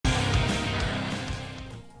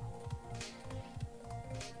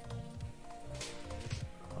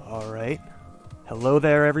Alright. Hello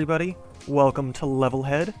there, everybody. Welcome to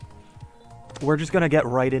Levelhead. We're just gonna get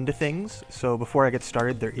right into things, so before I get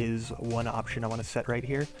started, there is one option I want to set right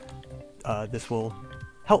here. This will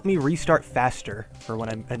help me restart faster for when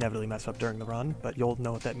I inevitably mess up during the run, but you'll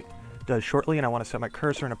know what that does shortly, and I want to set my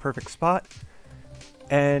cursor in a perfect spot.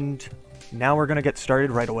 And now we're gonna get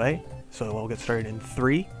started right away, so we'll get started in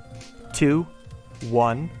 3, 2,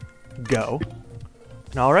 1, go.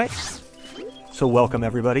 Alright. So welcome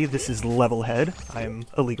everybody, this is Levelhead. I'm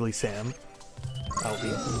IllegallySam. I'll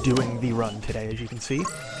be doing the run today, as you can see.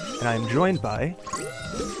 And I'm joined by...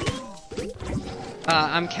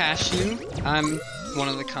 I'm Cashew. I'm one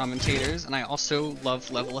of the commentators, and I also love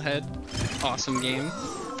Levelhead. Awesome game.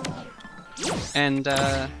 And,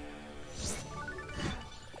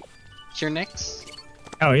 Purnix.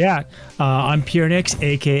 Oh yeah, I'm Purnix,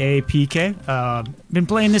 aka PK. Been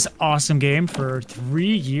playing this awesome game for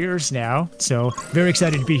 3 years now, so very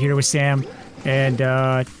excited to be here with Sam and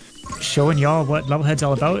showing y'all what Levelhead's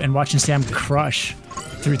all about and watching Sam crush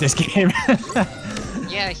through this game.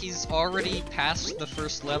 Yeah, he's already past the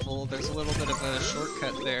first level. There's a little bit of a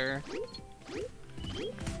shortcut there.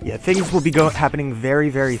 Yeah, things will be happening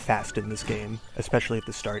very, very fast in this game, especially at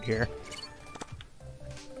the start here.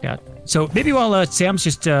 Yeah, so maybe while Sam's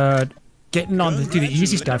just getting on to the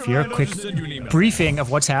easy stuff here, a quick briefing of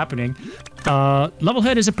what's happening.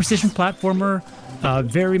 Levelhead is a precision platformer,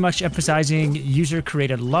 very much emphasizing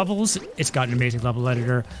user-created levels. It's got an amazing level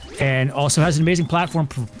editor, and also has an amazing platform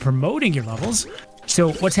promoting your levels.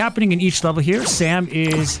 So what's happening in each level here, Sam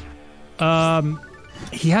is...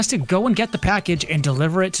 he has to go and get the package and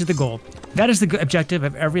deliver it to the goal. That is the objective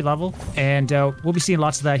of every level, and we'll be seeing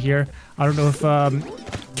lots of that here. I don't know if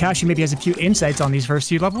Cashy maybe has a few insights on these first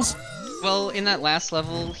few levels. Well, in that last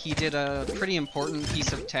level, he did a pretty important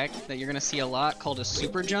piece of tech that you're going to see a lot called a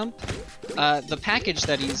super jump. The package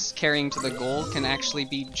that he's carrying to the goal can actually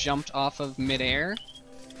be jumped off of midair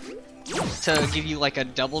to give you like a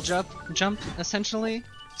double jump, essentially.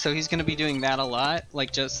 So he's going to be doing that a lot,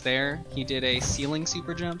 like just there. He did a ceiling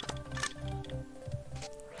super jump.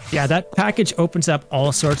 Yeah, that package opens up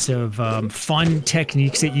all sorts of fun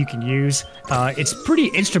techniques that you can use. It's pretty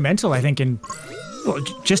instrumental, I think, in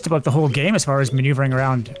just about the whole game as far as maneuvering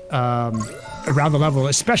around around the level,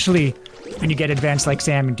 especially when you get advanced like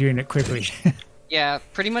Sam and doing it quickly. Yeah,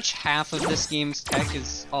 pretty much half of this game's tech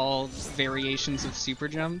is all variations of super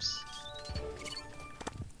jumps.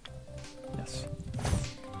 Yes.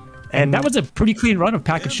 And that was a pretty clean run of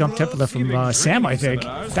package jump template from Sam, I think.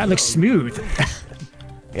 That looks smooth.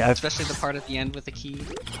 Yeah, especially the part at the end with the key.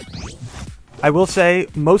 I will say,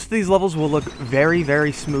 most of these levels will look very,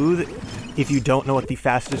 very smooth if you don't know what the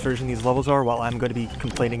fastest version of these levels are, while I'm going to be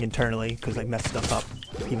complaining internally because I messed stuff up,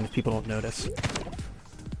 even if people don't notice.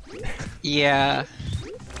 Yeah.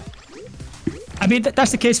 I mean,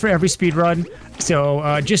 that's the case for every speedrun,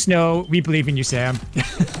 so just know we believe in you, Sam.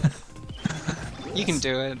 You can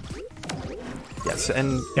do it. Yes,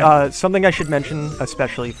 and Yep. something I should mention,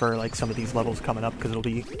 especially for like some of these levels coming up, because it'll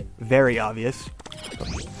be very obvious.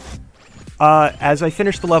 As I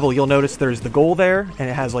finish the level, you'll notice there's the goal there, and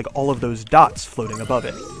it has like all of those dots floating above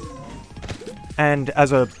it. And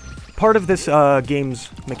as a part of this game's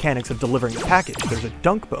mechanics of delivering the package, there's a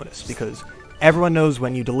dunk bonus, because everyone knows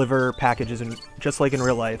when you deliver packages, and just like in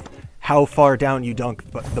real life, how far down you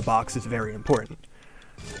dunk the box is very important.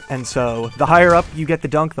 And so, the higher up you get the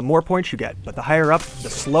dunk, the more points you get, but the higher up, the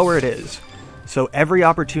slower it is. So every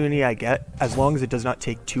opportunity I get, as long as it does not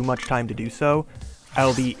take too much time to do so,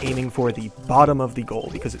 I'll be aiming for the bottom of the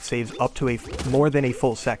goal, because it saves up to more than a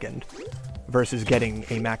full second, versus getting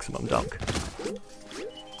a maximum dunk.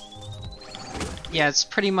 Yeah, it's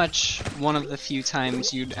pretty much one of the few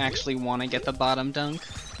times you'd actually want to get the bottom dunk,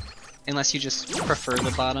 unless you just prefer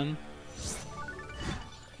the bottom.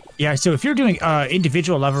 Yeah, so if you're doing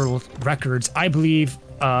individual level records, I believe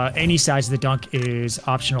any size of the dunk is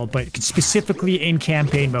optional, but specifically in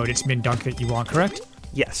campaign mode, it's min dunk that you want, correct?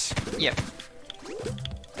 Yes. Yep.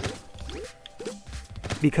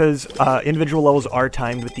 Because individual levels are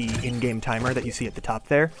timed with the in-game timer that you see at the top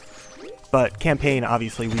there. But campaign,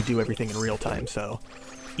 obviously, we do everything in real time, so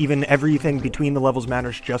even everything between the levels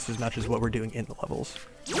matters just as much as what we're doing in the levels.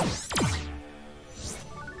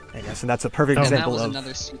 And yes, and that's a perfect example that was of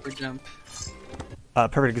another super jump. A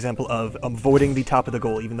perfect example of avoiding the top of the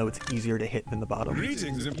goal, even though it's easier to hit than the bottom. Because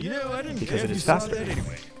it is faster.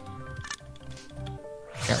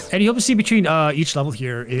 And you'll see between each level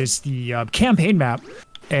here is the campaign map,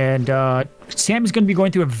 and Sam is going to be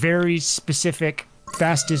going through a very specific,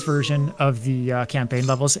 fastest version of the campaign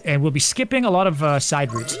levels, and we'll be skipping a lot of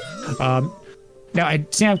side routes. Now,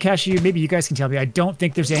 Sam, Cashew, maybe you guys can tell me. I don't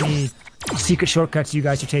think there's any secret shortcuts you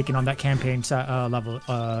guys are taking on that campaign level,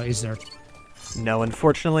 is there? No,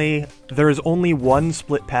 unfortunately, there is only one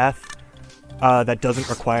split path that doesn't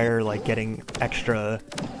require like getting extra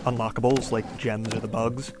unlockables like gems or the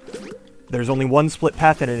bugs. There's only one split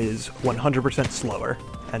path and it is 100% slower,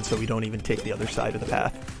 and so we don't even take the other side of the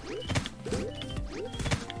path.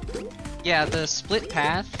 Yeah, the split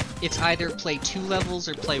path, it's either play 2 levels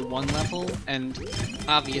or play 1 level, and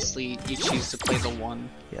obviously you choose to play the 1.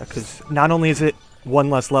 Yeah, because not only is it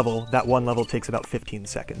one less level, that one level takes about 15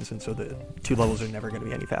 seconds, and so the 2 levels are never going to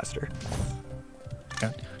be any faster.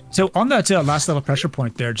 Yeah. So on that last level pressure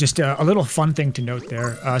point there, just a little fun thing to note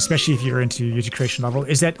there, especially if you're into user creation level,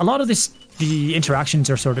 is that a lot of the interactions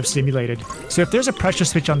are sort of simulated. So if there's a pressure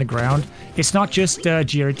switch on the ground, it's not just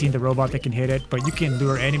G18, the robot, that can hit it, but you can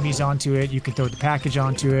lure enemies onto it, you can throw the package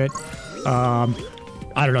onto it. I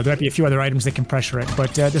don't know, there might be a few other items that can pressure it,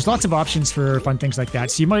 but there's lots of options for fun things like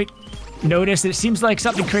that. So you might notice that it seems like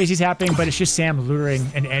something crazy is happening, but it's just Sam luring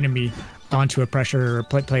an enemy onto a pressure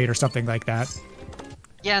plate or something like that.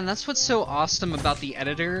 Yeah, and that's what's so awesome about the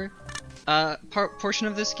editor portion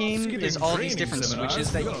of this game, is all these different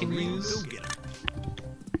switches that you can use.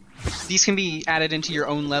 These can be added into your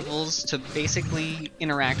own levels to basically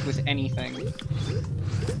interact with anything.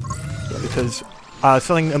 Yeah, because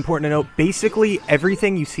something important to note, basically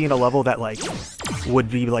everything you see in a level that like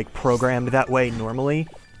would be like programmed that way normally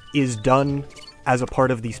is done as a part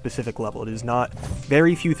of the specific level. It is not,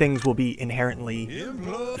 very few things will be inherently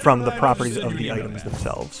from the properties of the items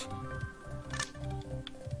themselves.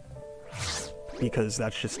 Because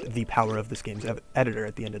that's just the power of this game's editor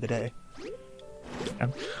at the end of the day.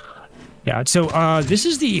 Yeah, so this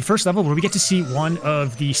is the first level where we get to see one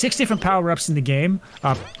of the 6 different power-ups in the game.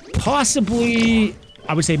 Possibly,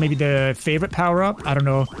 I would say maybe the favorite power-up. I don't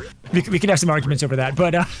know. We could have some arguments over that.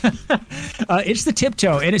 But it's the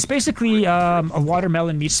tiptoe, and it's basically a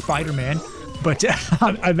watermelon meets Spider-Man. But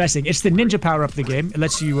I'm messing. It's the ninja power-up of the game. It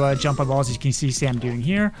lets you jump on walls, as you can see Sam doing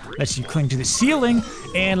here. Lets you cling to the ceiling,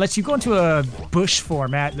 and lets you go into a bush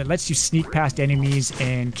format that lets you sneak past enemies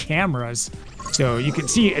and cameras. So you can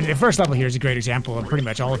see, the first level here is a great example of pretty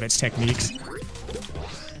much all of its techniques.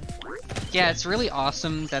 Yeah, it's really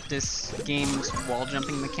awesome that this game's wall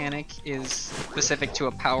jumping mechanic is specific to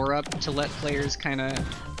a power-up to let players kind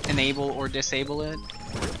of enable or disable it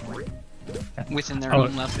within their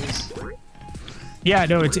own levels. Yeah,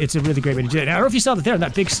 no, it's a really great way to do it. And I don't know if you saw that there in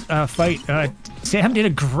that big fight. Sam did a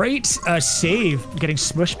great save, getting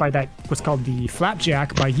smushed by that, what's called the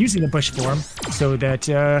flapjack, by using the bush form so that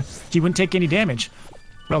he wouldn't take any damage.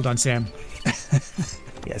 Well done, Sam.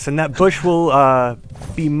 Yes, and that bush will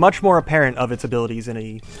be much more apparent of its abilities in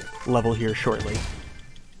a level here shortly.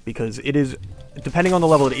 Because it is, depending on the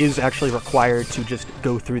level, it is actually required to just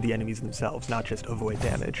go through the enemies themselves, not just avoid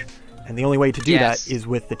damage. And the only way to do that is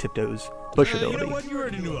with the Tiptoe's bush ability. You know what? You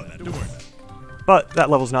already knew all that. Don't worry about it. But that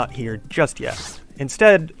level's not here just yet.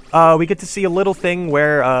 Instead, we get to see a little thing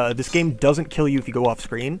where this game doesn't kill you if you go off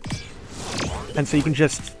screen. And so you can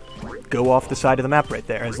just go off the side of the map right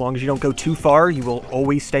there. As long as you don't go too far, you will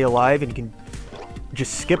always stay alive, and you can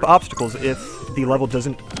just skip obstacles if the level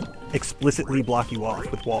doesn't explicitly block you off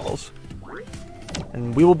with walls.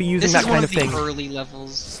 And we will be using that kind of thing. This is one of the early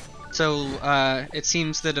levels, so it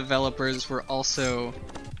seems the developers were also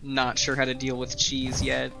not sure how to deal with cheese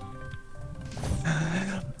yet.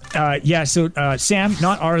 Yeah, so Sam,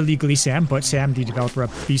 not our IllegallySam, but Sam, the developer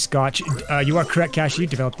of Scotch. You are correct, Cash. You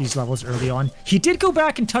developed these levels early on. He did go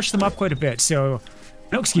back and touch them up quite a bit, so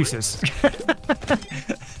no excuses.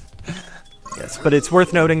 Yes, but it's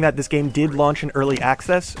worth noting that this game did launch in early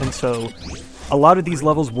access, and so a lot of these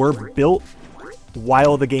levels were built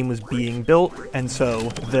while the game was being built, and so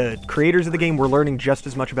the creators of the game were learning just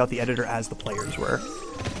as much about the editor as the players were.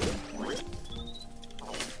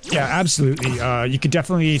 Yeah, absolutely. You could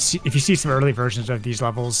definitely see, if you see some early versions of these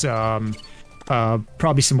levels,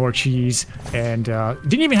 probably some more cheese, and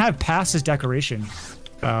didn't even have paths as decoration.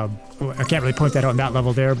 I can't really point that out on that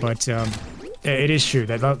level there, but it is true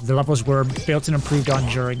that the levels were built and improved on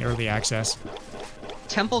during early access.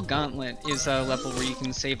 Temple Gauntlet is a level where you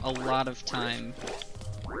can save a lot of time.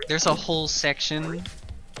 There's a whole section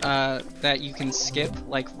that you can skip,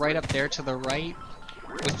 like right up there to the right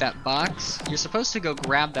with that box. You're supposed to go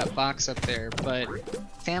grab that box up there, but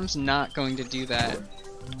Sam's not going to do that.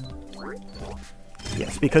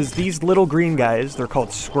 Yes, because these little green guys, they're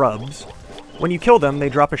called scrubs. When you kill them, they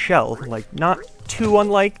drop a shell, like not too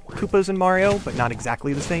unlike Koopas and Mario, but not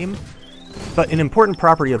exactly the same. But an important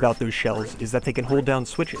property about those shells is that they can hold down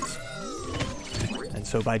switches. And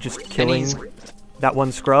so by just killing that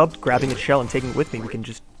one scrub, grabbing its shell and taking it with me, we can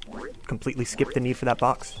just completely skip the need for that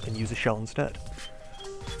box and use a shell instead.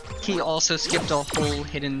 He also skipped a whole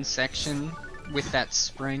hidden section with that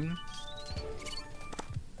spring.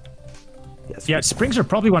 Yes, Yeah, springs are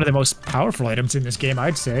probably one of the most powerful items in this game,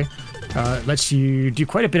 I'd say. Lets you do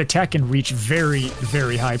quite a bit of tech and reach very,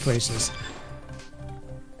 very high places.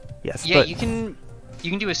 Yes, Yeah, but you can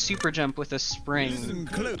do a super jump with a spring,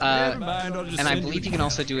 and I believe you can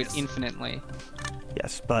also do it infinitely.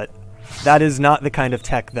 yes, but that is not the kind of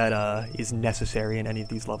tech that is necessary in any of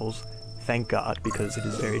these levels. Thank God, because it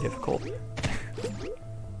is very difficult.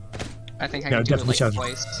 I think I Yeah, can do it like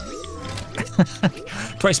definitely twice.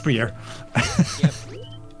 Twice per year. Yep.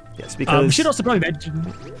 Yes, because We should also probably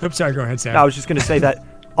mention... Oops, sorry, go ahead, Sam. I was just going to say that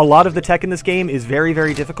a lot of the tech in this game is very,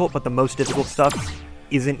 very difficult, but the most difficult stuff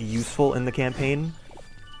isn't useful in the campaign.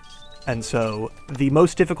 And so, the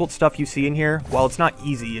most difficult stuff you see in here, while it's not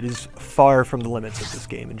easy, it is far from the limits of this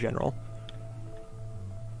game in general.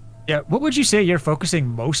 Yeah, what would you say you're focusing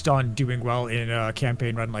most on doing well in a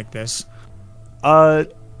campaign run like this?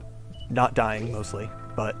 Not dying, mostly,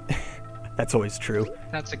 but that's always true.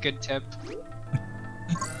 That's a good tip.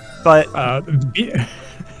 But Yeah.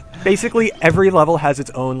 basically, every level has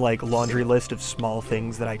its own like laundry list of small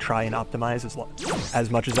things that I try and optimize as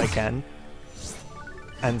much as I can.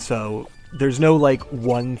 And so there's no like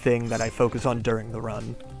one thing that I focus on during the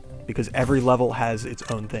run, because every level has its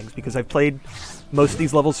own things. Because I've played most of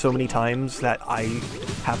these levels so many times that I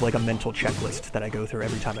have like a mental checklist that I go through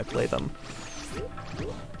every time I play them.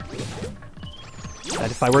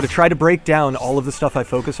 That if I were to try to break down all of the stuff I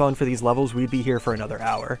focus on for these levels, we'd be here for another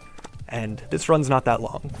hour. And this run's not that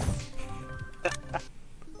long.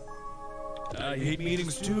 I hate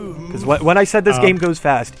meetings too. Because when I said this game goes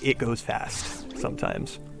fast, it goes fast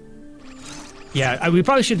sometimes. Yeah, we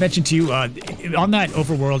probably should mention to you, on that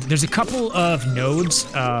overworld, there's a couple of nodes.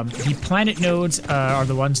 The planet nodes are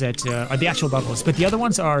the ones that are the actual levels, but the other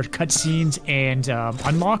ones are cutscenes and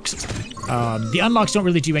unlocks. The unlocks don't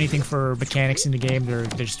really do anything for mechanics in the game. They're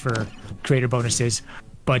just for creator bonuses.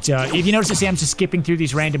 But if you notice that Sam's just skipping through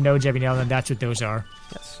these random nodes every now and then, that's what those are.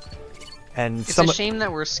 Yes. And It's a shame that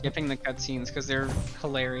we're skipping the cutscenes because they're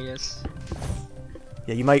hilarious.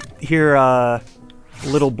 Yeah, you might hear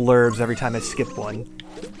little blurbs every time I skip one,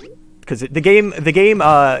 because the game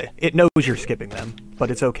it knows you're skipping them, but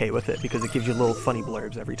it's okay with it because it gives you little funny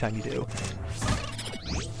blurbs every time you do.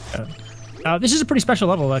 This is a pretty special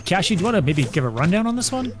level. Cashy, do you want to maybe give a rundown on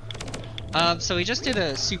this one? So he just did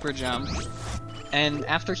a super jump, and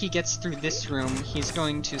after he gets through this room, he's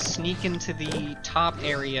going to sneak into the top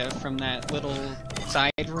area from that little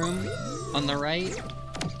side room on the right.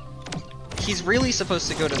 He's really supposed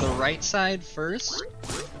to go to the right side first,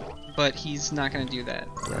 but he's not going to do that.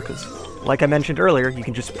 Yeah, because like I mentioned earlier, you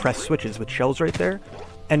can just press switches with shells right there,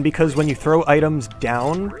 and because when you throw items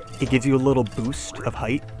down, it gives you a little boost of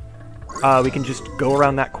height. We can just go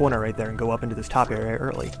around that corner right there and go up into this top area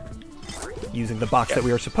early, using the box that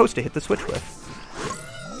we were supposed to hit the switch with.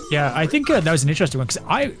 Yeah, I think that was an interesting one, because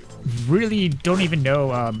I really don't even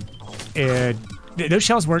know... those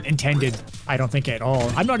shells weren't intended, I don't think, at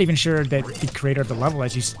all. I'm not even sure that the creator of the level,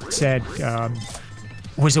 as you said,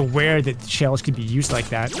 was aware that shells could be used like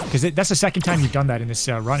that. Because that's the second time you've done that in this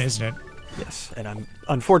run, isn't it? Yes, and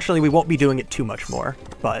unfortunately we won't be doing it too much more,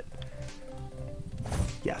 but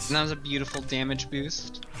yes. And that was a beautiful damage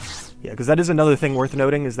boost. Yeah, because that is another thing worth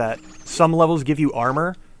noting, is that some levels give you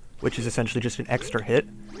armor, which is essentially just an extra hit.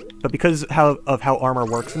 But because of how armor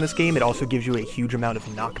works in this game, it also gives you a huge amount of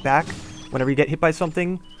knockback whenever you get hit by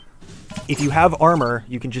something. If you have armor,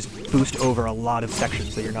 you can just boost over a lot of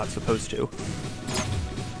sections that you're not supposed to.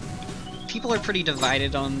 People are pretty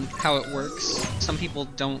divided on how it works. Some people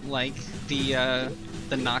don't like the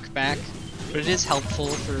knockback, but it is helpful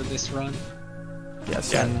for this run.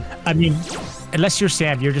 Yes, Yeah. and I mean, unless you're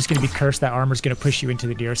Sam, you're just going to be cursed that armor's going to push you into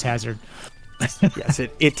the nearest hazard. yes,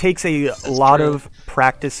 it takes a lot true. of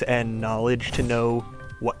practice and knowledge to know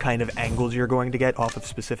what kind of angles you're going to get off of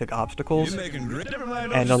specific obstacles.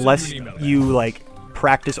 And unless you like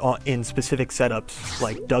practice in specific setups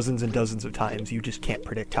like dozens and dozens of times, you just can't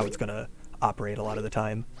predict how it's going to operate a lot of the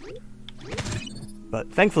time.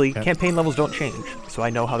 But thankfully, campaign levels don't change, so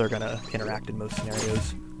I know how they're going to interact in most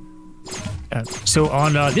scenarios. So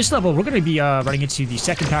on this level, we're going to be running into the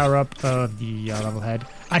second power-up of the Levelhead.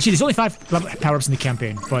 Actually, there's only 5 power-ups in the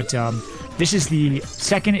campaign, but this is the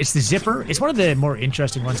second. It's the zipper. It's one of the more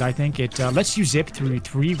interesting ones, I think. It lets you zip through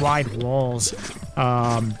 3 wide walls.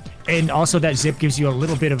 And also that zip gives you a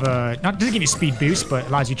little bit of a... doesn't give you a speed boost, but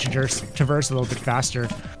allows you to traverse a little bit faster.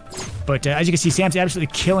 But as you can see, Sam's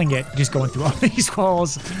absolutely killing it, just going through all these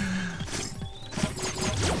walls.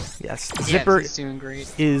 Yes, Yeah, Zipper he's doing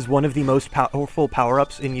great. is one of the most powerful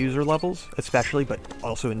power-ups in user levels, especially, but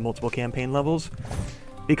also in multiple campaign levels,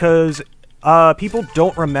 because people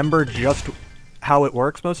don't remember just how it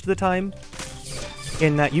works most of the time,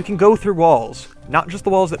 in that you can go through walls, not just the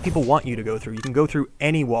walls that people want you to go through. You can go through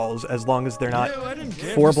any walls as long as they're not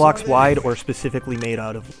 4 blocks wide or specifically made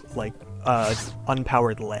out of, like,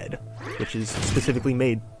 unpowered lead, which is specifically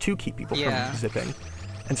made to keep people from zipping.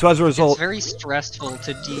 And so as a result... It's very stressful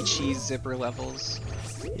to de-cheese Zipper levels.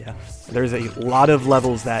 Yeah. There's a lot of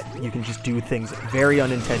levels that you can just do things very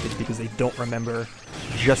unintended because they don't remember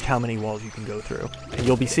just how many walls you can go through. And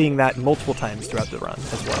you'll be seeing that multiple times throughout the run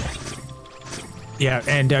as well. Yeah,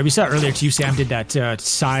 and we saw earlier too, Sam did that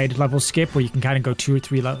side level skip where you can kind of go 2 or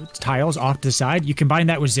 3 tiles off to the side. You combine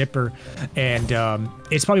that with Zipper, and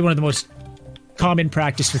it's probably one of the most common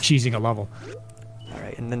practice for cheesing a level.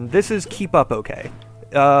 Alright, and then this is Keep Up Okay.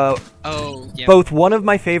 Yeah. Both one of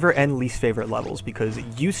my favorite and least favorite levels, because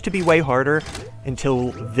it used to be way harder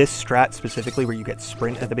until this strat specifically, where you get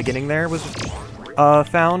sprint at the beginning there, was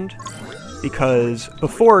found. Because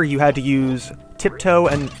before you had to use Tiptoe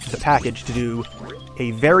and the package to do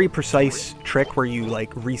a very precise trick where you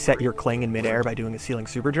like reset your cling in midair by doing a ceiling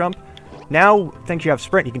super jump. Now, thanks you have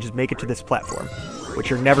sprint, you can just make it to this platform, which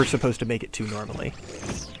you're never supposed to make it to normally.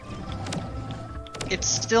 It's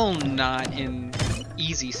still not in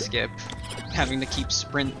easy skip, having to keep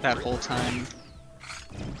sprint that whole time.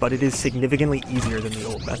 But it is significantly easier than the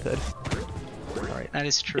old method. Alright. That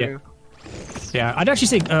is true. Yeah, I'd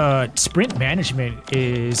actually say sprint management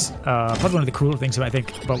is probably one of the cooler things I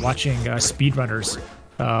think about watching speedrunners.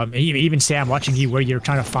 Even Sam, watching you, where you're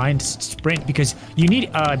trying to find sprint, because you need,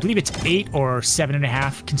 I believe it's 8 or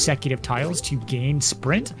 7.5 consecutive tiles to gain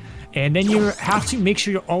sprint, and then you have to make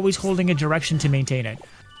sure you're always holding a direction to maintain it.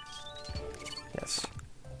 Yes.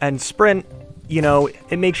 And sprint, you know,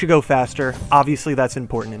 it makes you go faster. Obviously, that's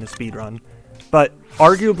important in a speedrun. But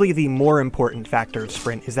arguably the more important factor of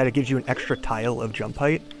sprint is that it gives you an extra tile of jump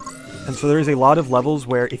height. And so there's a lot of levels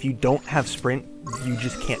where if you don't have sprint, you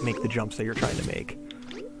just can't make the jumps that you're trying to make.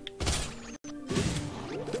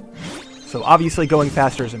 So obviously going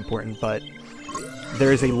faster is important, but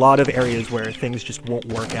there's a lot of areas where things just won't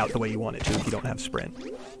work out the way you want it to if you don't have sprint.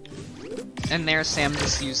 And there Sam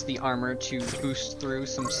just used the armor to boost through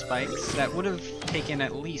some spikes that would have taken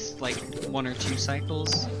at least like 1 or 2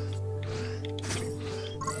 cycles.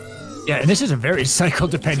 Yeah, and this is a very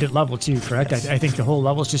cycle-dependent level too, correct? Yes. I think the whole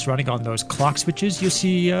level is just running on those clock switches you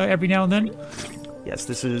see every now and then. Yes,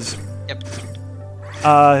 this is Yep.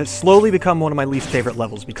 slowly become one of my least favorite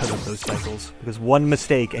levels because of those cycles. Because one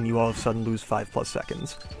mistake and you all of a sudden lose 5+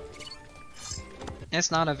 seconds.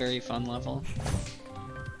 It's not a very fun level.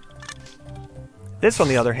 This, on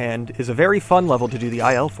the other hand, is a very fun level to do the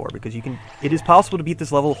IL for, because you can. It is possible to beat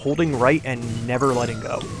this level holding right and never letting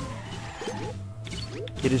go.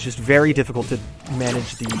 It is just very difficult to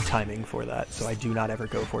manage the timing for that, so I do not ever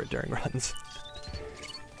go for it during runs.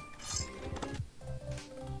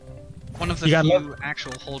 One of the few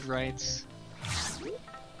actual hold rights.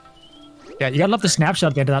 Yeah, you gotta love the snapshot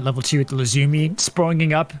at the end of that level too, with the Lazumi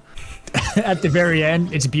springing up at the very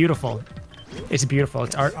end. It's beautiful. It's beautiful.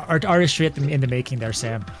 It's artistry in the making there,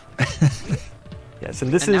 Sam. Yes,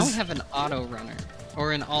 and this and is... now we have an auto runner.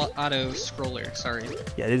 Or an auto scroller, sorry.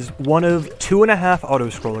 Yeah, it is one of 2.5 auto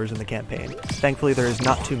scrollers in the campaign. Thankfully, there is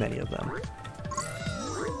not too many of them.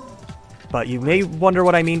 But you may wonder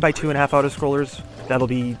what I mean by 2.5 auto scrollers. That'll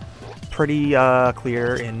be pretty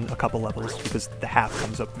clear in a couple levels, because the half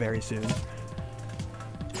comes up very soon.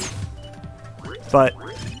 But,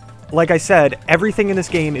 like I said, everything in this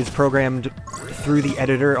game is programmed through the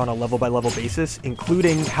editor on a level-by-level basis,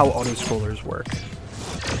 including how auto scrollers work.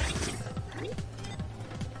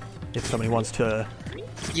 If somebody wants to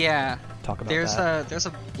talk about that. There's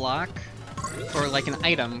a block, or like an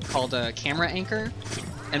item called a camera anchor,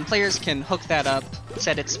 and players can hook that up,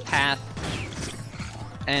 set its path,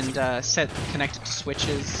 and connect it to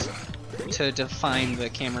switches to define the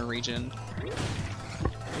camera region.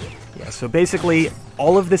 Yeah, so basically,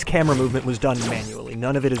 all of this camera movement was done manually.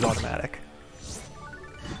 None of it is automatic.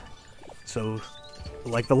 So,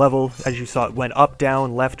 like the level, as you saw, it went up,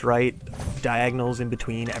 down, left, right, diagonals in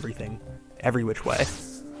between, everything. Every which way.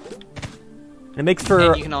 And it makes for...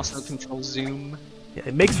 And you can also control zoom. Yeah,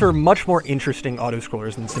 it makes for much more interesting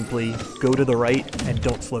auto-scrollers than simply go to the right and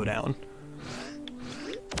don't slow down.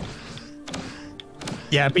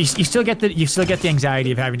 Yeah, but you still get the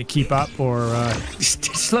anxiety of having to keep up or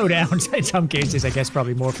slow down in some cases. I guess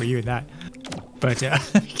probably more for you in that. But you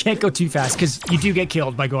can't go too fast because you do get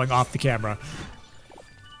killed by going off the camera.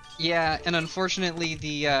 Yeah, and unfortunately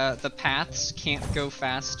the paths can't go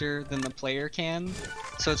faster than the player can,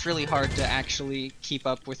 so it's really hard to actually keep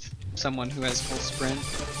up with someone who has full sprint.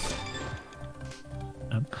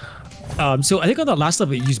 So I think on the last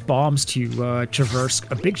level, you used bombs to traverse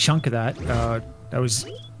a big chunk of that. That was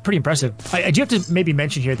pretty impressive. I do have to maybe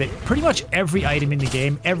mention here that pretty much every item in the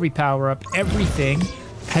game, every power-up, everything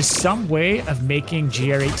has some way of making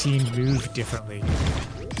GR18 move differently.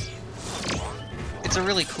 It's a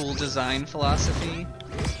really cool design philosophy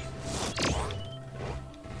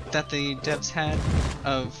that the devs had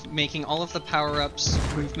of making all of the power-ups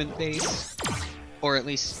movement-based, or at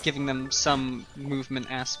least giving them some movement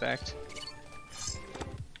aspect.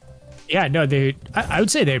 Yeah, no, I would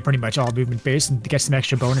say they're pretty much all movement-based and get some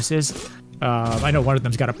extra bonuses. I know one of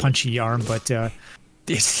them's got a punchy arm, but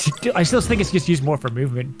I still think it's just used more for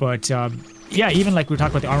movement. But yeah, even like we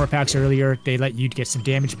talked about the armor packs earlier, they let you get some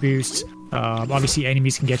damage boosts. Obviously,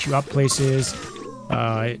 enemies can get you up places.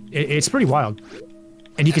 It's pretty wild.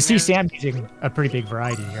 And you can see Sam using a pretty big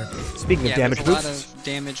variety here. Speaking of damage there's boosts, a lot of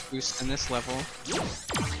damage boosts in this level.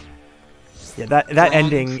 yeah, that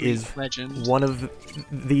ending is legend. one of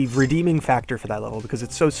the redeeming factor for that level because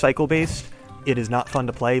it's so cycle-based. It is not fun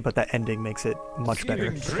to play, but that ending makes it much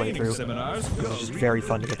better to play through. It's just very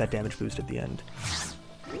fun to get that damage boost at the end.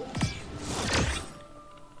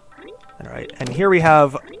 Alright, and here we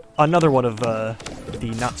have another one of the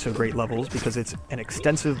not-so-great levels because it's an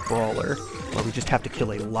extensive brawler where we just have to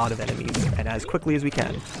kill a lot of enemies and as quickly as we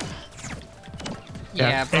can.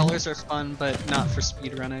 Yeah, brawlers are fun, but not for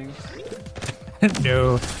speedrunning.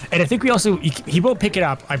 No, and I think we also he won't pick it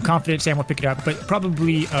up. I'm confident Sam will pick it up, but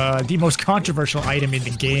probably the most controversial item in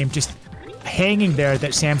the game, just hanging there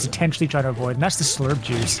that Sam's intentionally trying to avoid, and that's the slurp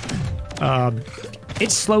juice.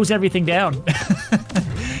 It slows everything down.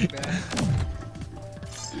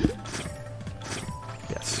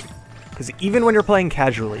 Yes, because even when you're playing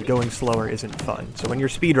casually, going slower isn't fun. So when you're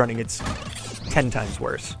speedrunning, it's 10 times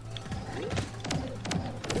worse.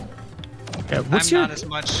 I'm not as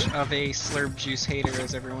much of a slurp juice hater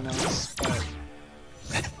as everyone else, but...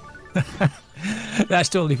 That's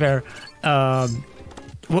totally fair.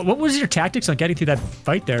 What was your tactics on getting through that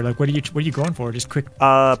fight there? Like, what are you going for? Just quick,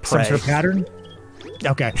 some sort of pattern?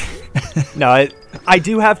 Okay. No, I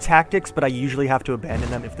do have tactics, but I usually have to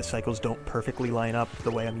abandon them if the cycles don't perfectly line up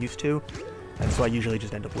the way I'm used to, and so I usually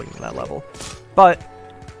just end up winging that level. But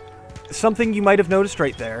something you might have noticed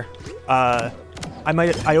right there, I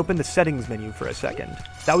opened the settings menu for a second.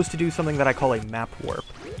 That was to do something that I call a map warp.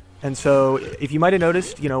 And so, if you might have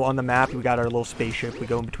noticed, you know, on the map we got our little spaceship, we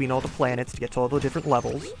go in between all the planets to get to all the different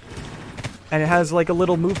levels, and it has like a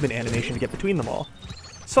little movement animation to get between them all.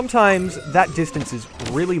 Sometimes that distance is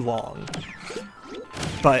really long,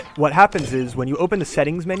 but what happens is when you open the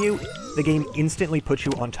settings menu, the game instantly puts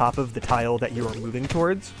you on top of the tile that you are moving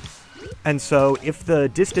towards. And so if the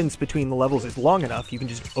distance between the levels is long enough, you can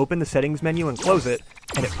just open the settings menu and close it,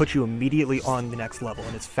 and it puts you immediately on the next level,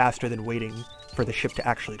 and it's faster than waiting for the ship to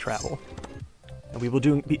actually travel. And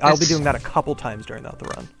I'll be doing that a couple times during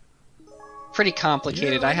the run. Pretty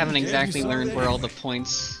complicated. I haven't exactly learned where all the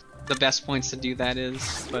best points to do that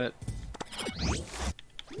is, but...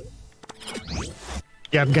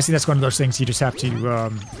 Yeah, I'm guessing that's one of those things you just have to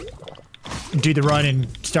do the run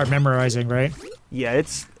and start memorizing, right? Yeah,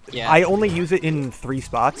 I only use it in 3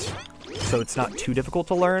 spots, so it's not too difficult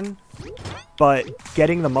to learn. But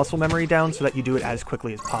getting the muscle memory down so that you do it as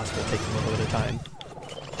quickly as possible takes a little bit of time.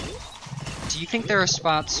 Do you think there are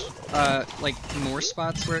spots, like more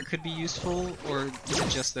spots where it could be useful, or is it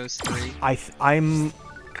just those 3? I'm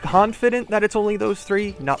confident that it's only those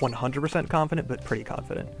 3. Not 100% confident, but pretty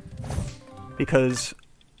confident. Because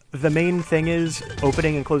the main thing is,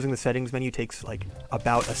 opening and closing the settings menu takes like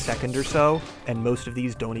about a second or so, and most of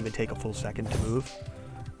these don't even take a full second to move.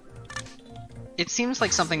 It seems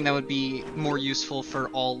like something that would be more useful for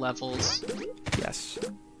all levels. Yes.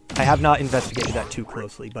 I have not investigated that too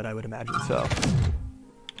closely, but I would imagine so.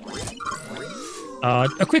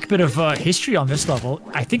 A quick bit of history on this level.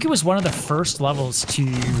 I think it was one of the first levels to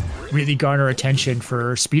really garner attention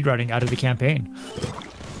for speedrunning out of the campaign.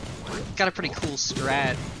 Got a pretty cool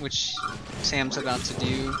strat, which Sam's about to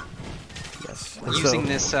do. Yes. Using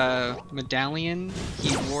this medallion,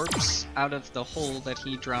 he warps out of the hole that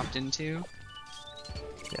he dropped into.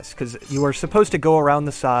 Yes, because you are supposed to go around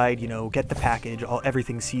the side, you know, get the package,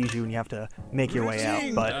 everything sees you, and you have to make your way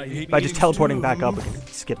out. But by just teleporting back up, we can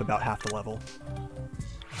skip about half the level.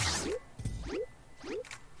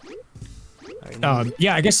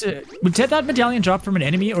 Yeah, I guess, did that medallion drop from an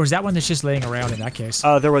enemy, or is that one that's just laying around in that case?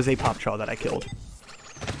 There was a pop chaw that I killed.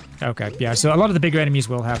 Okay, yeah, so a lot of the bigger enemies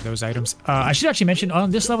will have those items. I should actually mention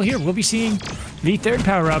on this level here, we'll be seeing the third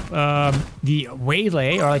power-up, the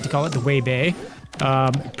Waylay, or I like to call it the Waybay.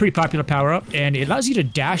 Pretty popular power-up, and it allows you to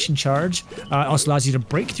dash and charge. Also allows you to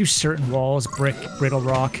break through certain walls, brick, brittle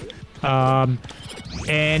rock.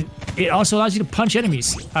 And it also allows you to punch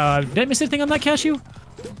enemies. Did I miss anything on that, Cashew?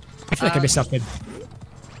 I feel like I missed something.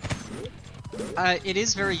 It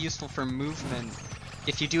is very useful for movement.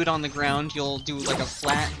 If you do it on the ground, you'll do like a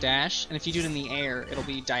flat dash, and if you do it in the air, it'll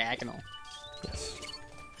be diagonal. Yes.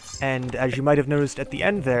 And as you might have noticed at the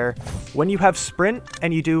end there, when you have sprint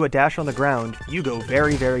and you do a dash on the ground, you go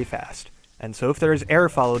very, very fast. And so if there is air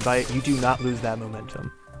followed by it, you do not lose that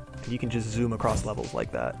momentum. And you can just zoom across levels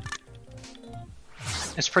like that.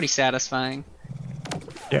 It's pretty satisfying.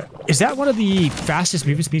 Yeah. Is that one of the fastest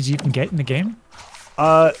movement speeds you can get in the game?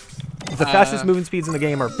 The fastest movement speeds in the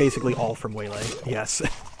game are basically all from Waylay, yes.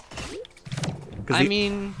 I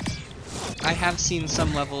mean, I have seen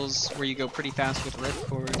some levels where you go pretty fast with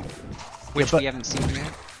Ripcord, which we haven't seen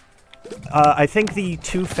yet. I think the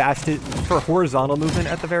two fastest, for horizontal movement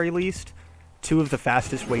at the very least, two of the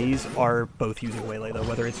fastest ways are both using Waylay, though,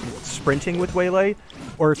 whether it's sprinting with Waylay,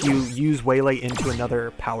 or if you use Waylay into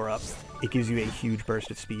another power-up, it gives you a huge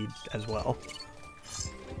burst of speed as well.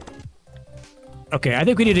 Okay, I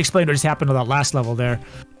think we need to explain what just happened on that last level there,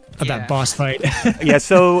 of that boss fight. Yeah,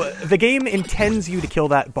 so the game intends you to kill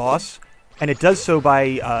that boss, and it does so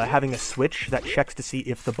by having a switch that checks to see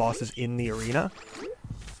if the boss is in the arena.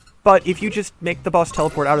 But if you just make the boss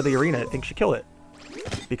teleport out of the arena, it thinks you kill it.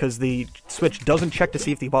 Because the switch doesn't check to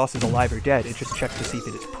see if the boss is alive or dead, it just checks to see if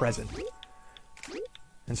it is present.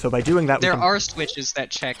 And so by doing that, there are switches that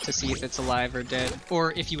check to see if it's alive or dead,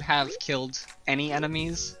 or if you have killed any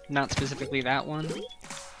enemies, not specifically that one.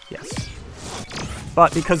 Yes.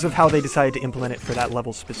 But because of how they decided to implement it for that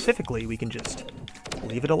level specifically, we can just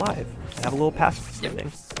leave it alive and have a little passive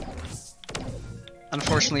standing. Yep.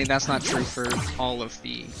 Unfortunately, that's not true for all of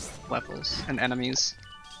the levels and enemies.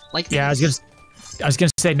 Like yeah, I was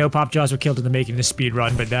gonna say no pop jaws were killed in the making of this speed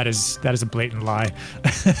run, but that is a blatant lie.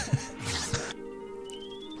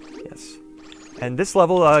 And this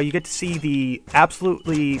level, you get to see the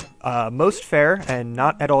absolutely most fair and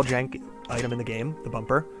not at all jank item in the game, the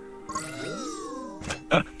bumper.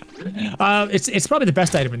 It's probably the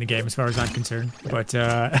best item in the game as far as I'm concerned, but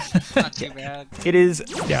not too bad. It is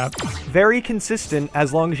very consistent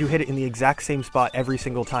as long as you hit it in the exact same spot every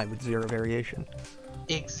single time with zero variation.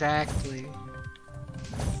 Exactly.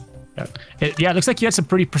 It looks like you had some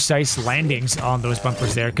pretty precise landings on those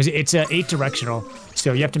bumpers there, because it's 8 directional,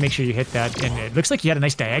 so you have to make sure you hit that, and it looks like you had a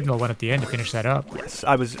nice diagonal one at the end to finish that up. Yes,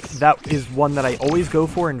 that is one that I always go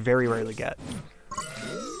for and very rarely get.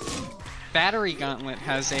 Battery Gauntlet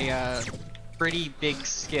has a pretty big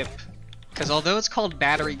skip, because although it's called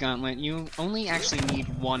Battery Gauntlet, you only actually need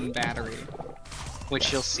one battery,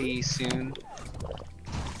 which you'll see soon.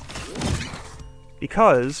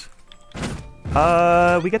 Because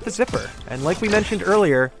we get the zipper, and like we mentioned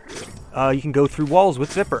earlier, you can go through walls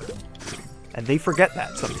with zipper, and they forget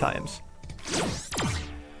that sometimes.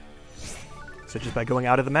 So just by going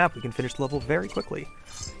out of the map, we can finish the level very quickly.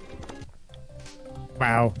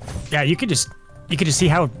 Wow. Yeah, you could just see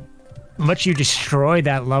how much you destroy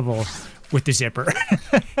that level with the zipper.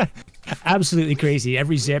 Absolutely crazy.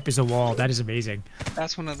 Every zip is a wall. That is amazing.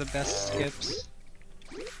 That's one of the best skips.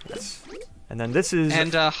 Yes. And then this is...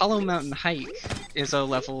 And Hollow Mountain Hike is a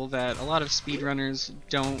level that a lot of speedrunners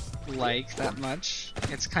don't like that much.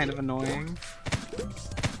 It's kind of annoying.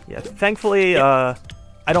 Yeah, thankfully, I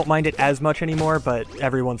don't mind it as much anymore, but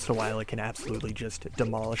every once in a while it can absolutely just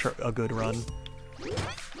demolish a good run.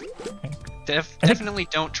 Definitely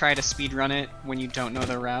don't try to speedrun it when you don't know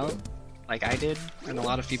the route, like I did, and a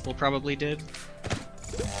lot of people probably did.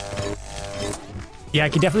 Yeah, I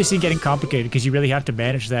can definitely see it getting complicated because you really have to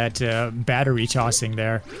manage that battery tossing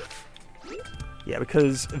there. Yeah,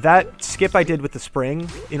 because that skip I did with the spring,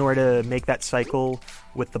 in order to make that cycle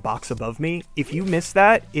with the box above me, if you miss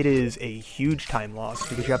that, it is a huge time loss,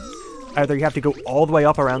 because you have to go all the way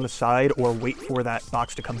up around the side or wait for that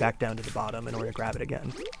box to come back down to the bottom in order to grab it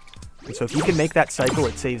again. And so if you can make that cycle,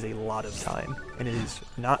 it saves a lot of time, and it's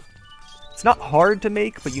not hard to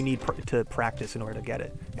make, but you need to practice in order to get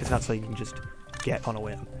it. It's not something you can just get on a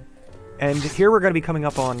whim. And here we're going to be coming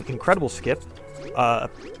up on Incredible Skip,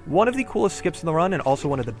 one of the coolest skips in the run and also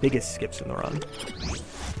one of the biggest skips in the run.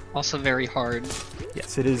 Also very hard.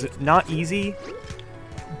 Yes, it is not easy,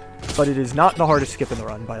 but it is not the hardest skip in the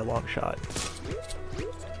run by a long shot.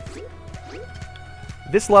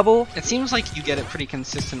 This level... It seems like you get it pretty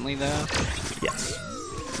consistently, though. Yes.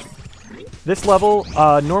 This level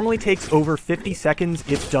normally takes over 50 seconds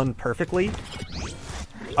if done perfectly.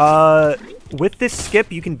 With this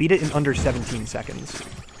skip, you can beat it in under 17 seconds.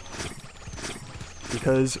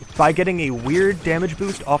 Because by getting a weird damage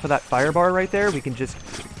boost off of that fire bar right there, we can just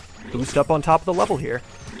boost up on top of the level here.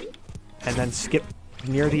 And then skip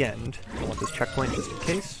near the end. I want this checkpoint just in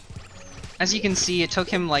case. As you can see, it took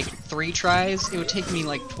him like 3 tries. It would take me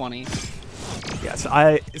like 20. Yes,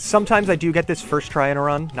 sometimes I do get this first try in a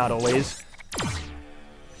run, not always.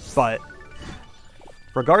 But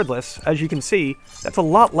regardless, as you can see, that's a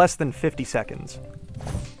lot less than 50 seconds.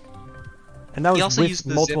 And that was He also with used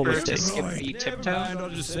the multiple zipper to mistakes. skip the tiptoe, I'll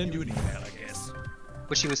just send you an email, I guess.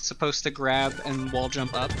 which he was supposed to grab and wall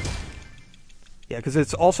jump up. Yeah, because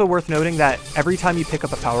it's also worth noting that every time you pick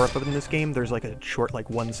up a power-up in this game, there's like a short, like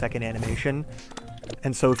 1-second animation.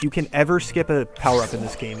 And so if you can ever skip a power-up in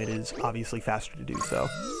this game, it is obviously faster to do so.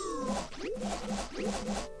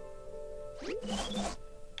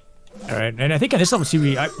 Alright, and I think on this level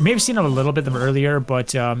too, I may have seen a little bit of them earlier,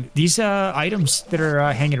 but these items that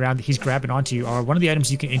are hanging around that he's grabbing onto are one of the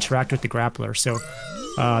items you can interact with the grappler. So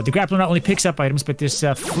the grappler not only picks up items, but this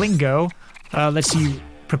flingo lets you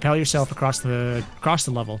propel yourself across the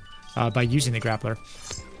level by using the grappler.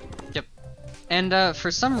 Yep. And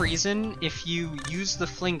for some reason, if you use the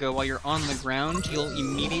flingo while you're on the ground, you'll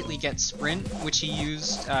immediately get sprint, which he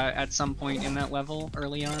used at some point in that level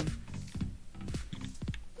early on.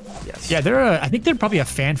 Yes. Yeah, I think they're probably a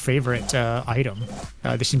fan favorite item.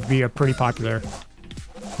 They seem to be a pretty popular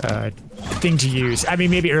thing to use. I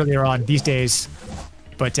mean, maybe earlier on these days,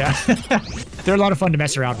 but they're a lot of fun to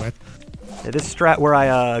mess around with. Yeah, this strat where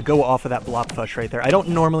I go off of that blobfush right there, I don't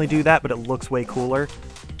normally do that, but it looks way cooler,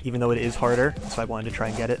 even though it is harder, so I wanted to try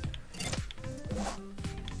and get it.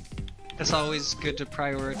 It's always good to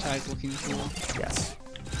prioritize looking cool. Yes.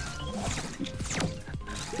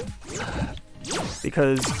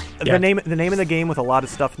 Because Yeah. the name of the game with a lot of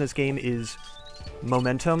stuff in this game is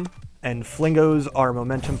momentum, and flingos are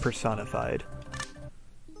momentum personified.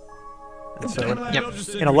 And so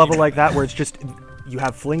in a level like that where it's just you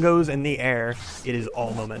have flingos in the air, it is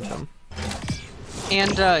all momentum.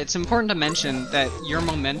 And it's important to mention that your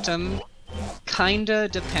momentum kinda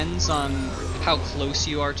depends on how close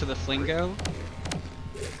you are to the flingo.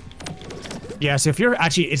 Yeah, so if you're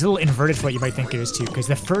actually, it's a little inverted to what you might think it is too, because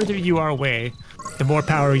the further you are away, the more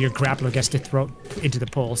power your grappler gets to throw into the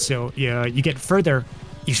pole. So you get further,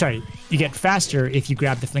 you get faster if you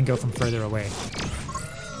grab the flingo from further away.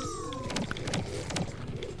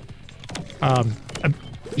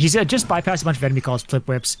 He's just bypassed a bunch of enemy calls, flip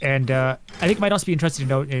whips, and I think it might also be interesting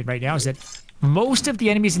to note right now is that most of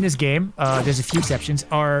the enemies in this game, there's a few exceptions,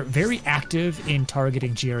 are very active in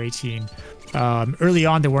targeting GR18. Early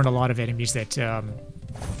on, there weren't a lot of enemies that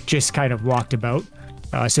just kind of walked about.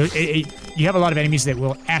 So you have a lot of enemies that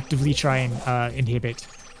will actively try and inhibit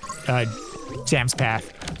Sam's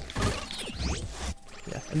path.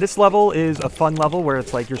 Yeah. And this level is a fun level where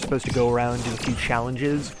it's like you're supposed to go around, do a few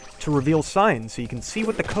challenges to reveal signs so you can see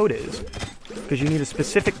what the code is. Because you need a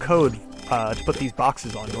specific code to put these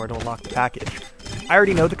boxes on in order to unlock the package. I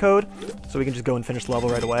already know the code, so we can just go and finish the level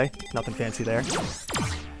right away. Nothing fancy there.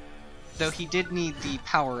 Though he did need the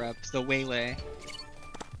power-up, the waylay.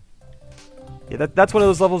 Yeah, that's one of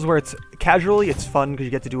those levels where it's casually, it's fun because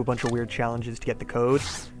you get to do a bunch of weird challenges to get the code.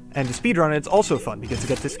 And to speedrun it, it's also fun because you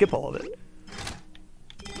get to skip all of it.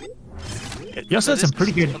 You also had some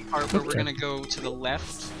pretty good... The part where we're gonna go to the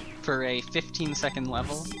left for a 15-second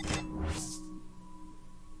level.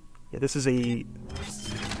 Yeah, this is a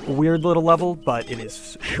weird little level, but it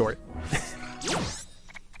is short.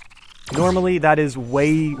 Normally, that is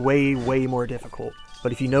way, way, way more difficult.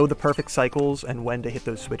 But if you know the perfect cycles and when to hit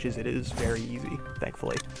those switches, it is very easy,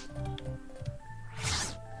 thankfully.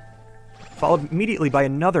 Followed immediately by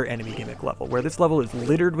another enemy gimmick level, where this level is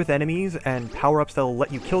littered with enemies and power-ups that will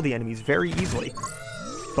let you kill the enemies very easily.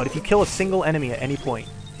 But if you kill a single enemy at any point,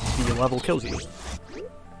 the level kills you.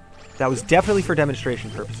 That was definitely for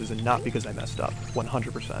demonstration purposes and not because I messed up,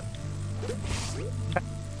 100%.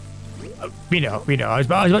 We know. I was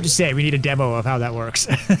about to say, we need a demo of how that works.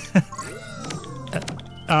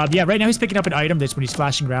 Yeah, right now he's picking up an item that's when he's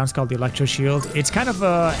flashing around, it's called the Electro Shield. It's kind of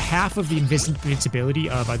half of the invincibility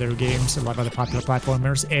of other games, a lot of other popular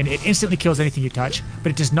platformers, and it instantly kills anything you touch,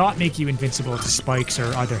 but it does not make you invincible to spikes or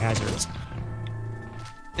other hazards.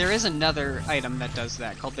 There is another item that does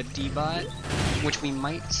that, called the D-Bot, which we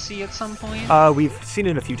might see at some point. We've seen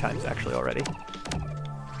it a few times, actually, already.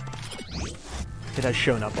 It has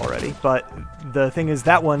shown up already, but the thing is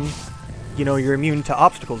that one, you know, you're immune to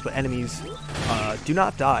obstacles, but enemies do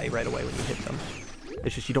not die right away when you hit them.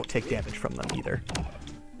 It's just you don't take damage from them either.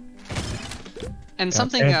 And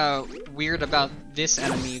something weird about this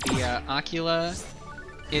enemy, the Ocula,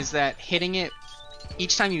 is that hitting it,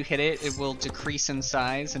 each time you hit it, it will decrease in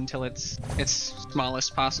size until its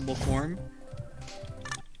smallest possible form.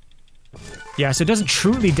 Yeah, so it doesn't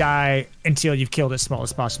truly die until you've killed its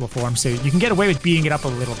smallest possible form, so you can get away with beating it up a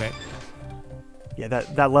little bit. Yeah,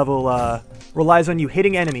 that level relies on you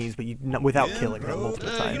hitting enemies, but without killing them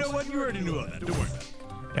multiple times. You know what? You already knew all that. Don't worry about it.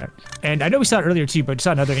 Yeah. And I know we saw it earlier too, but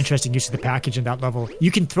saw another interesting use of the package in that level.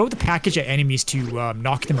 You can throw the package at enemies to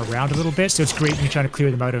knock them around a little bit, so it's great when you're trying to clear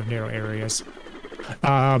them out of narrow areas.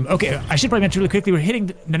 Okay, I should probably mention really quickly, we're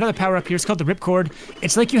hitting another power up here. It's called the Ripcord.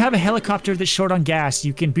 It's like you have a helicopter that's short on gas.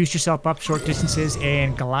 You can boost yourself up short distances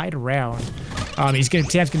and glide around.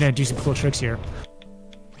 Sam's gonna do some cool tricks here.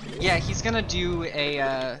 Yeah, he's gonna do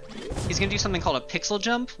something called a pixel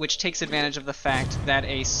jump, which takes advantage of the fact that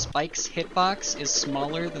a spike's hitbox is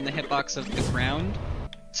smaller than the hitbox of the ground.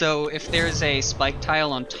 So if there's a spike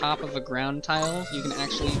tile on top of a ground tile, you can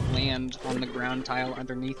actually land on the ground tile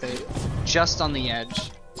underneath it, just on the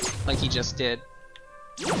edge, like he just did.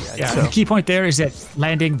 Yeah, so, the key point there is that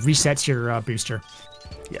landing resets your booster.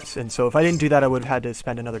 Yes, and so if I didn't do that, I would have had to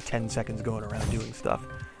spend another 10 seconds going around doing stuff.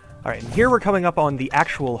 Alright, and here we're coming up on the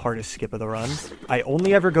actual hardest skip of the run. I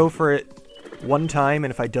only ever go for it one time,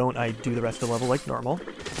 and if I don't, I do the rest of the level like normal.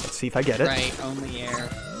 Let's see if I get it. Right, only air.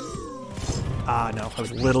 Ah, no, I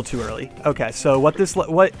was a little too early. Okay, so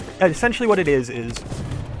essentially what it is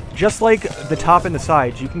just like the top and the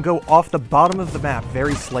sides, you can go off the bottom of the map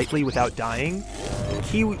very slightly without dying.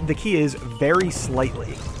 The key is very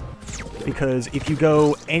slightly, because if you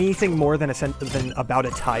go anything more than about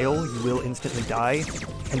a tile, you will instantly die.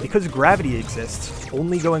 And because gravity exists,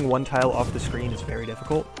 only going one tile off the screen is very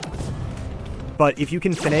difficult. But if you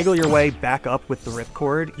can finagle your way back up with the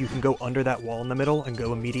Ripcord, you can go under that wall in the middle and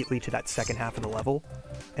go immediately to that second half of the level.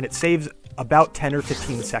 And it saves about 10 or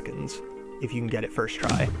 15 seconds if you can get it first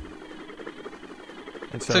try.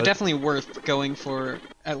 And So definitely worth going for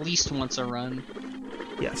at least once a run.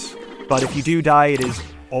 Yes. But if you do die, it is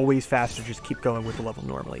always faster to just keep going with the level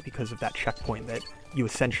normally because of that checkpoint that you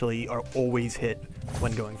essentially are always hit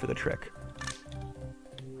when going for the trick.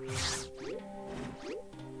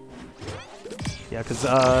 Yeah,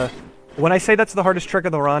 because when I say that's the hardest trick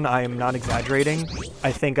of the run, I am not exaggerating.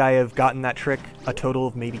 I think I have gotten that trick a total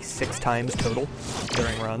of maybe 6 times total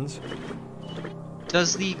during runs.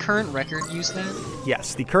 Does the current record use that?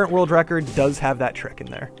 Yes, the current world record does have that trick in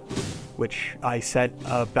there, which I set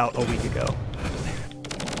about a week ago.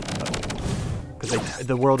 Because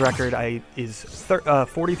the world record is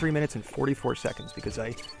 43 minutes and 44 seconds, because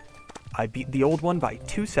I beat the old one by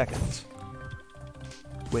 2 seconds,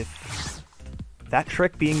 with that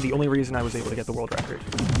trick being the only reason I was able to get the world record.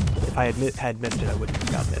 If I had missed it, I wouldn't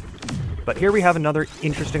have gotten it. But here we have another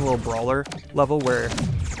interesting little brawler level where,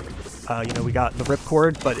 we got the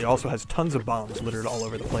Ripcord, but it also has tons of bombs littered all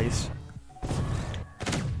over the place.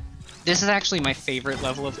 This is actually my favorite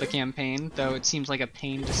level of the campaign, though it seems like a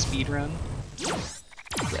pain to speedrun.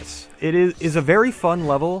 Yes, it is a very fun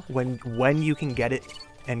level when you can get it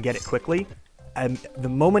and get it quickly. And the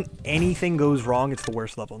moment anything goes wrong, it's the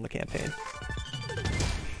worst level in the campaign.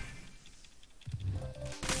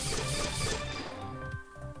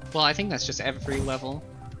 Well, I think that's just every level.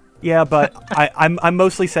 Yeah, but I'm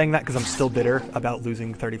mostly saying that because I'm still bitter about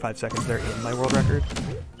losing 35 seconds there in my world record.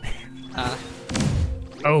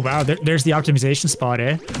 Oh wow, there's the optimization spot,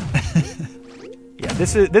 eh? Yeah,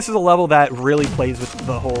 this is a level that really plays with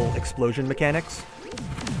the whole explosion mechanics.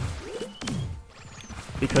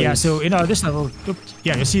 Because yeah, so in this level,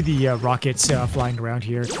 yeah, you'll see the rockets flying around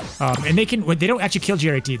here, and they don't actually kill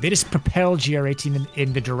GR18. They just propel GR18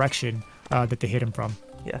 in the direction that they hit him from.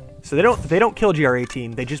 Yeah, so they don't kill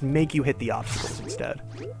GR18. They just make you hit the obstacles instead.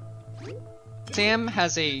 Sam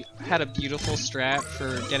had a beautiful strat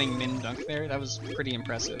for getting min dunk there. That was pretty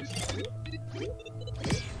impressive.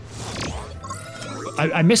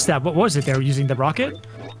 I missed that. What was it? They were using the rocket?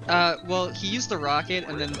 Well, he used the rocket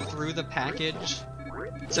and then threw the package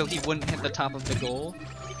so he wouldn't hit the top of the goal,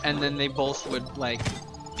 and then they both would,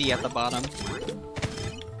 be at the bottom.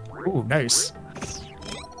 Ooh, nice.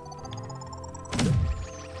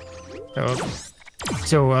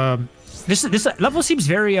 This level seems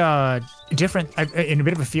very different in a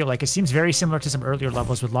bit of a feel. Like it seems very similar to some earlier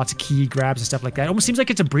levels with lots of key grabs and stuff like that. It almost seems like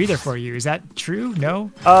it's a breather for you. Is that true?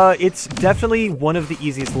 No? It's definitely one of the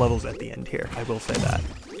easiest levels at the end here. I will say that.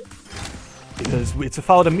 Because it's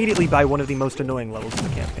followed immediately by one of the most annoying levels in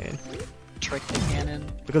the campaign. Trick the cannon.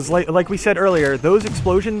 Because like we said earlier, those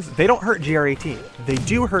explosions, they don't hurt GR18. They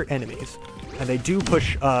do hurt enemies. And they do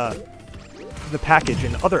push the package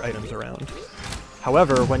and other items around.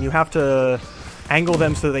 However, when you have to angle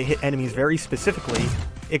them so they hit enemies very specifically,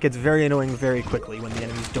 it gets very annoying very quickly when the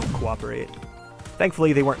enemies don't cooperate.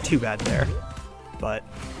 Thankfully, they weren't too bad there, but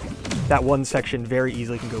that one section very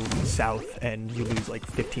easily can go south, and you lose like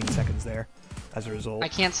 15 seconds there as a result. I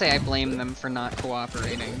can't say I blame them for not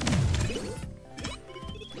cooperating.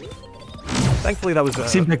 Thankfully, that was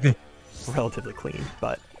Seems like the relatively clean,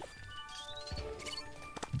 but...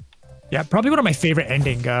 Yeah, probably one of my favorite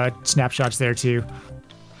ending snapshots there, too.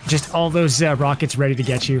 Just all those rockets ready to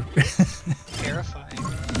get you. Terrifying.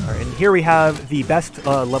 All right, and here we have the best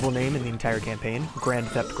level name in the entire campaign, Grand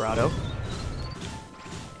Theft Grotto.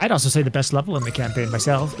 I'd also say the best level in the campaign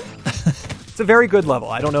myself. It's a very good level.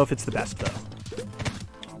 I don't know if it's the best,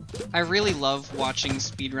 though. I really love watching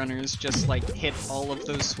speedrunners just like hit all of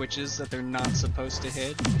those switches that they're not supposed to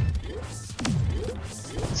hit.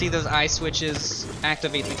 See, those eye switches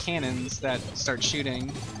activate the cannons that start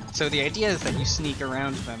shooting. So the idea is that you sneak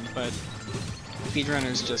around them, but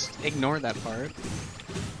speedrunners just ignore that part.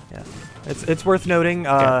 Yeah, it's worth noting,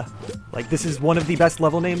 like, this is one of the best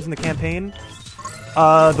level names in the campaign.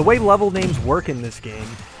 The way level names work in this game,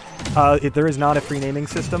 there is not a free naming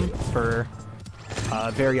system for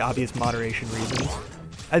very obvious moderation reasons.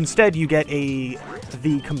 Instead, you get the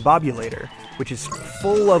combobulator, which is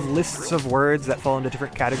full of lists of words that fall into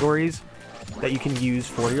different categories that you can use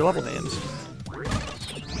for your level names.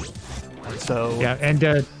 So yeah, and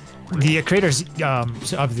the creators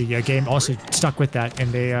of the game also stuck with that,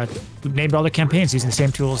 and they named all the campaigns using the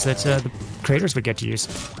same tools that the creators would get to use.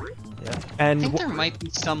 Yeah, I and think there might be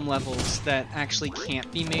some levels that actually can't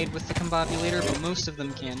be made with the combobulator, but most of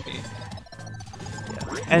them can be.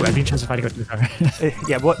 and I'd be interested if I go through that.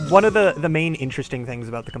 yeah, one of the main interesting things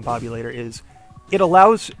about the combobulator is it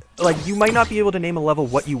allows, like, you might not be able to name a level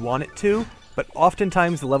what you want it to, but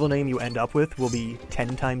oftentimes the level name you end up with will be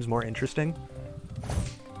 10 times more interesting.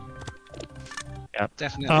 Yeah.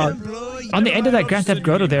 Definitely. On the end of that Grand Theft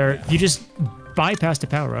Grotto there, you just bypassed a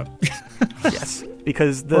power-up. Yes,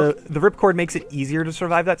 because the ripcord makes it easier to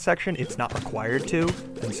survive that section. It's not required to,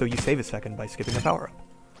 and so you save a second by skipping a power-up.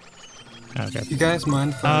 Okay. You guys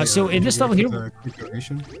mind if So in this level here- give a quick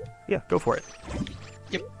donation? Yeah, go for it.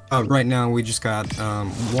 Yep. Right now we just got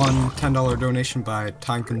one $10 donation by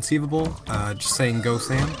Time Conceivable, just saying go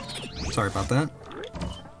Sam. Sorry about that.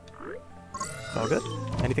 All good.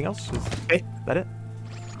 Anything else? Is that it?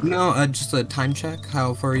 No, just a time check.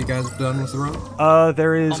 How far you guys done with the run?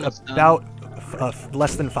 There is Almost done. about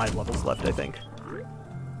less than 5 levels left, I think.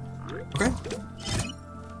 Okay.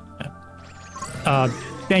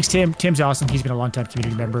 Thanks, Tim. Tim's awesome. He's been a long-time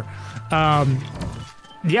community member.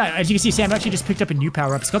 Yeah, as you can see, Sam actually just picked up a new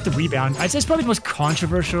power-up. It's called the Rebound. I'd say it's probably the most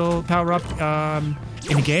controversial power-up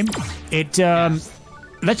in the game. It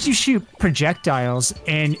lets you shoot projectiles,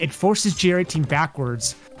 and it forces G18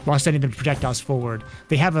 backwards while sending the projectiles forward.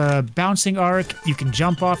 They have a bouncing arc. You can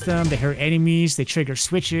jump off them. They hurt enemies. They trigger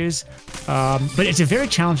switches. But it's a very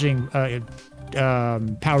challenging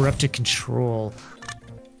power-up to control.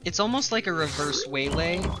 It's almost like a reverse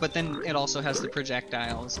waylay, but then it also has the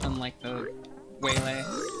projectiles, unlike the waylay.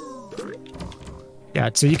 Yeah,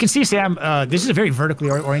 so you can see Sam, this is a very vertically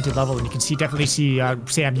oriented level, and you can definitely see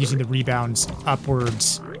Sam using the rebounds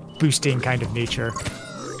upwards, boosting kind of nature.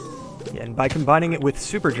 Yeah, and by combining it with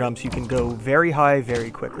super jumps, you can go very high very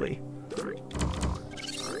quickly.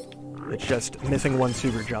 It's just missing one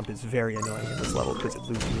super jump is very annoying in this level because it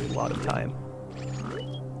loses you a lot of time.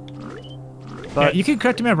 But Yeah, you can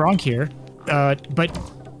correct me if I'm wrong here, but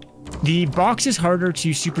the box is harder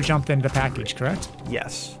to super jump than the package, correct?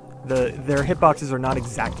 yes, their hitboxes are not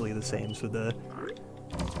exactly the same, so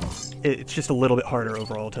it's just a little bit harder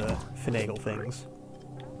overall to finagle things.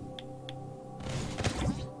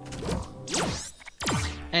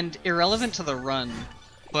 And irrelevant to the run,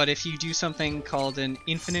 but if you do something called an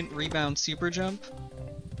infinite rebound super jump,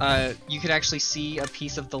 you could actually see a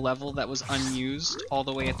piece of the level that was unused all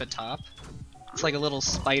the way at the top. It's like a little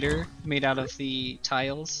spider made out of the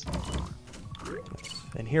tiles.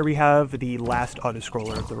 And here we have the last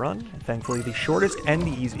auto-scroller of the run, thankfully the shortest and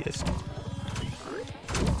the easiest.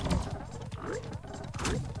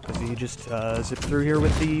 Because you just zip through here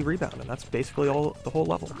with the rebound, and that's basically the whole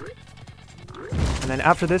level. And then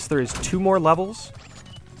after this, there is 2 more levels.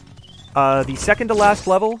 The second to last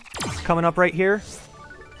level, coming up right here,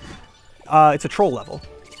 it's a troll level.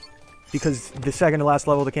 Because the second to last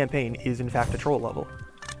level of the campaign is in fact a troll level.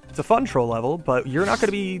 It's a fun troll level, but you're not going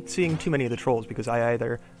to be seeing too many of the trolls because I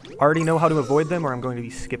either already know how to avoid them or I'm going to be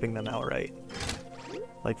skipping them outright.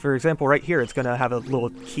 Like, for example, right here, it's going to have a little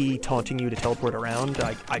key taunting you to teleport around.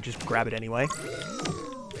 I just grab it anyway.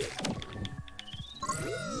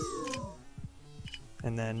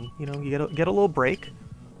 and then, you know, you get a little break,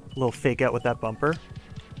 a little fake out with that bumper,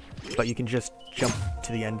 but you can just jump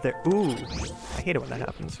to the end there. Ooh, I hate it when that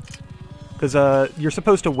happens. Because you're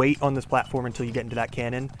supposed to wait on this platform until you get into that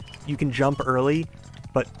cannon. You can jump early,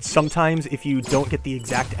 but sometimes if you don't get the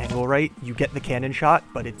exact angle right, you get the cannon shot,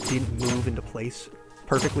 but it didn't move into place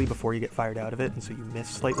perfectly before you get fired out of it, and so you miss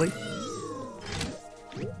slightly.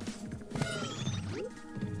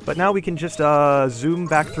 But now we can just zoom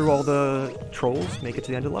back through all the trolls, make it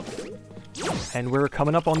to the end of the level. And we're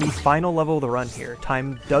coming up on the final level of the run here.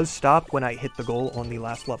 Time does stop when I hit the goal on the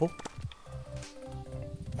last level.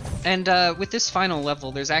 And with this final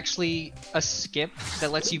level, there's actually a skip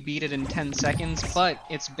that lets you beat it in 10 seconds, but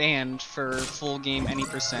it's banned for full game any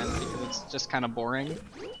percent because it's just kind of boring.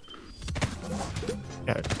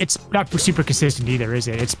 It's not super consistent either, is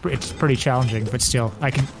it? It's pretty challenging, but still, I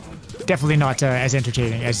can definitely not as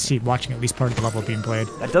entertaining as watching at least part of the level being played.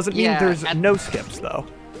 That doesn't mean there's no skips though,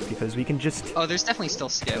 because we can just there's definitely still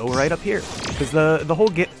skips. Go right up here. Because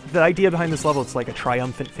the idea behind this level, it's like a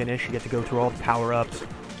triumphant finish. You get to go through all the power-ups,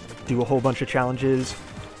 do a whole bunch of challenges.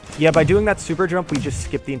 Yeah, by doing that super jump, we just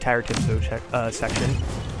skip the entire Tipso section.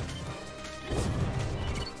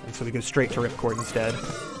 And so we go straight to Ripcord instead.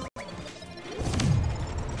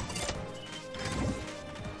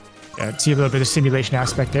 See a little bit of simulation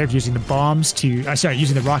aspect there of using the bombs to,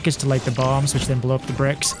 using the rockets to light the bombs, which then blow up the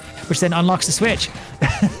bricks, which then unlocks the switch.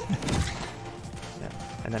 Yeah.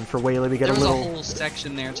 And then for Whaley, we get a little... There's a whole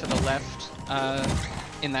section there to the left,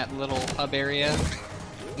 in that little hub area,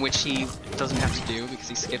 which he doesn't have to do because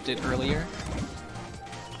he skipped it earlier.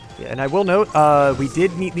 Yeah, and I will note, we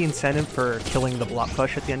did meet the incentive for killing the block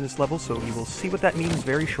push at the end of this level, so we will see what that means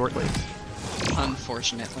very shortly.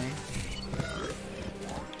 Unfortunately.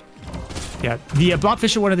 Yeah, the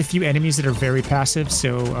Blobfish are one of the few enemies that are very passive,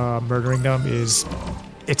 so murdering them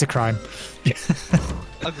it's a crime.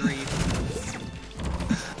 Agreed.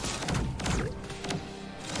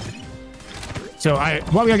 So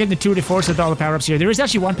while we are getting the tour de force with all the power-ups here, there is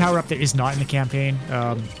actually one power-up that is not in the campaign.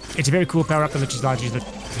 It's a very cool power-up that allows you to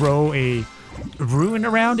throw a ruin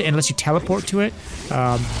around and lets you teleport to it.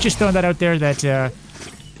 Just throwing that out there that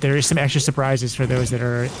there is some extra surprises for those that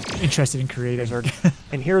are interested in creating.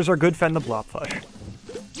 And here's our good friend, the Blobfish.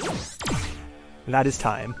 That is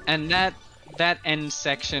time. And that end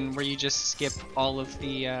section where you just skip all of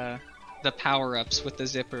the power-ups with the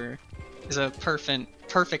zipper is a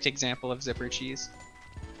perfect example of zipper cheese.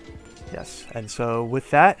 Yes, and so with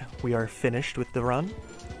that, we are finished with the run.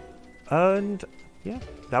 And yeah,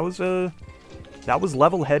 that was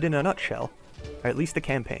Levelhead in a nutshell. Or at least the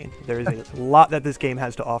campaign. There is a lot that this game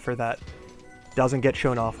has to offer that doesn't get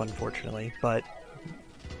shown off, unfortunately, but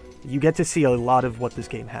you get to see a lot of what this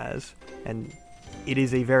game has, and it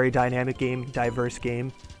is a very dynamic game, diverse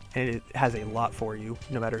game, and it has a lot for you,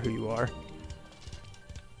 no matter who you are,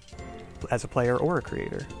 as a player or a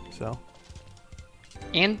creator. So.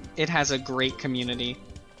 And it has a great community.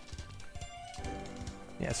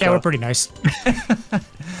 Yeah, we're pretty nice.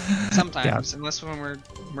 Sometimes, unless when we're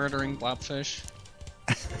murdering blobfish.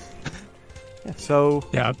 Yeah, so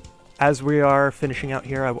yeah, as we are finishing out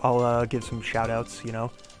here, I'll give some shout-outs, you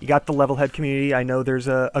know. You got the Levelhead community. I know there's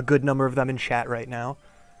a good number of them in chat right now.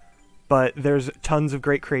 But there's tons of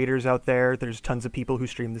great creators out there. There's tons of people who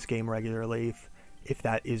stream this game regularly, if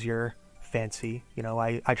that is your fancy. You know,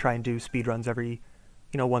 I try and do speedruns every,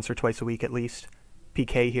 once or twice a week at least.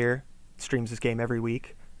 PK here streams this game every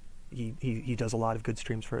week. He does a lot of good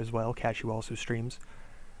streams for it as well. Cashew also streams.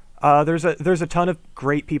 There's a ton of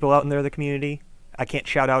great people out in there in the community. I can't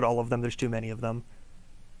shout out all of them. There's too many of them.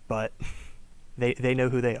 But they know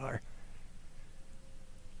who they are.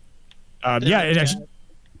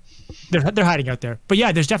 They're hiding out there. But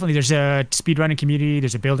yeah, there's a speedrunning community,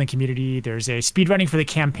 there's a building community, there's a speedrunning for the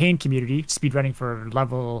campaign community, speedrunning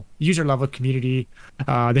for user level community.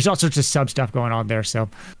 There's all sorts of sub stuff going on there, so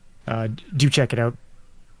do check it out.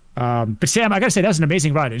 But Sam, I gotta say that was an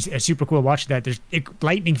amazing run. It's super cool watching that. There's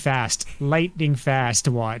lightning fast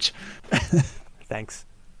to watch. Thanks.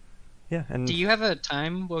 Yeah, and do you have a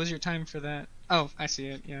time? What was your time for that? Oh, I see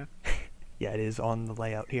it. Yeah. Yeah, it is on the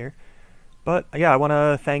layout here. But yeah, I want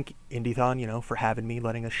to thank Indiethon, for having me,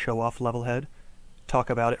 letting us show off Levelhead, talk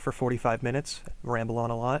about it for 45 minutes, ramble on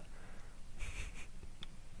a lot.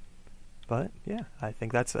 But yeah, I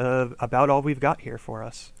think that's about all we've got here for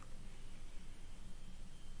us.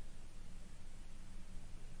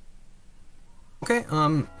 Okay,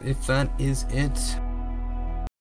 if that is it,